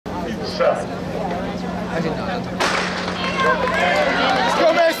37. I didn't know that. Let's go,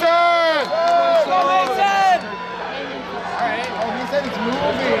 Mason! Let's go, Mason! Alright, Mason, it's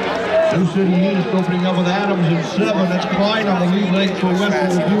moving. Sioux City East opening up with Adams in 7. That's Klein on the lead leg for Western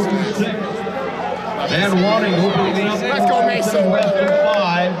Dubuque in 6. Dan Waning opening up. Let's go, Mason. West in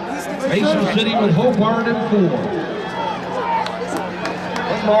 5. Mason City with Hobart in 4.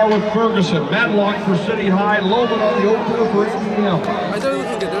 Lamar with Ferguson. Madlock for City High. Logan on the opener for ADM. They're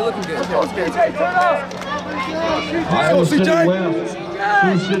looking good. They're looking good. CJ, turn up! Iowa City West.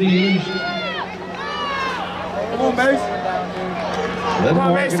 Sioux City East. Come on, Mason. Lamar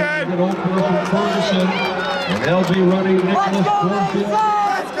getting the opener from Ferguson. And LB running Nicholas Corfield.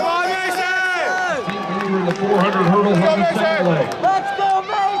 Let's go, Mason! Team leader in the 400 hurdle on the second leg. Let's go,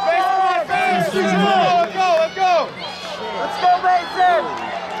 Mason! Let's go, let's go! Let's go, Mason!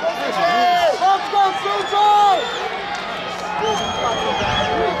 Let's go, CJ!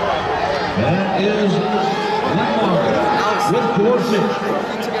 That is Lamar with Corfield.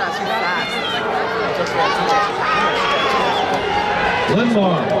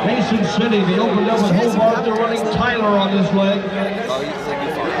 Lamar, Mason City, they opened up with Hobart. They're running Tyler on this leg.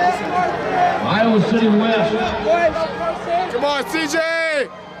 Iowa City West. Come on, CJ!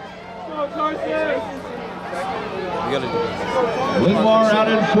 Go, Carson! Lamar out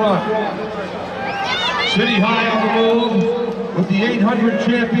in front. City High on the move with the 800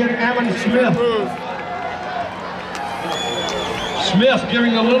 champion, Ammon Smith. Smith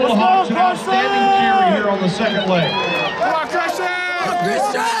giving the Little Hawks an outstanding carry here on the second leg. Come on, Christian!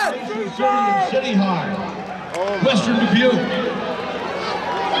 City High. Western Dubuque.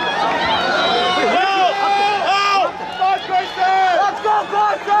 Let's go,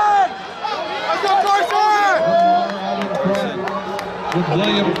 Carson! Let's go, Carson! With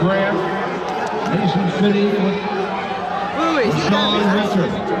William Grant. Mason City with Sean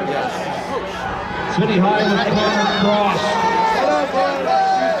Richard. City High with Connor Cross.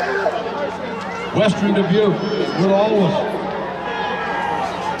 Western Dubuque with Always.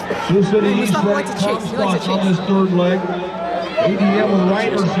 Sioux City East running Comstock on this third leg. ADM with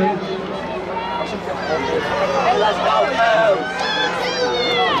Ryerson. Hey, let's go,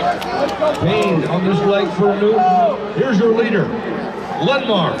 Payne on this leg for Newton. Here's your leader,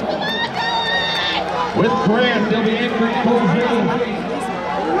 Lenmar. With Grant, they'll be anchoring Cozine.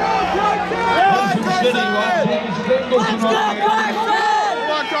 Hudson City on James Fingleton on the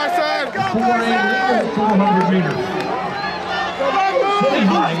Come on, Carson! 400 meters. City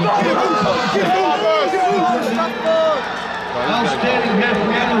High. Outstanding half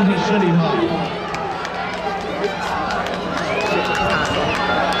runners at City High.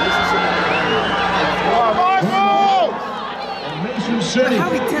 And Mason City. How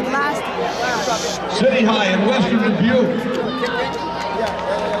we did last year. City High and Western Dubuque.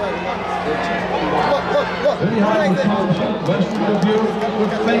 City High with Thompson. Western Dubuque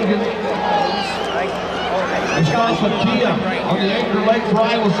with Fagan. Moustafa Tiea on the anchor leg for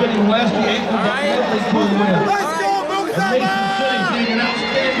Iowa City West. The anchor got Medley to win. And Mason City getting an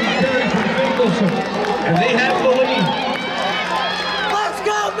outstanding carry from Fingleson. And they have the lead. Let's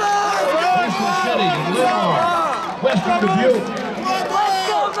go, man! Mason City and Lamar. Western Dubuque. Let's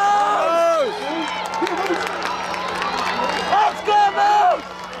go, man! Let's go, man!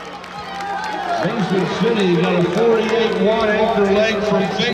 Mason City got a 48-watt anchor leg from Fingleson.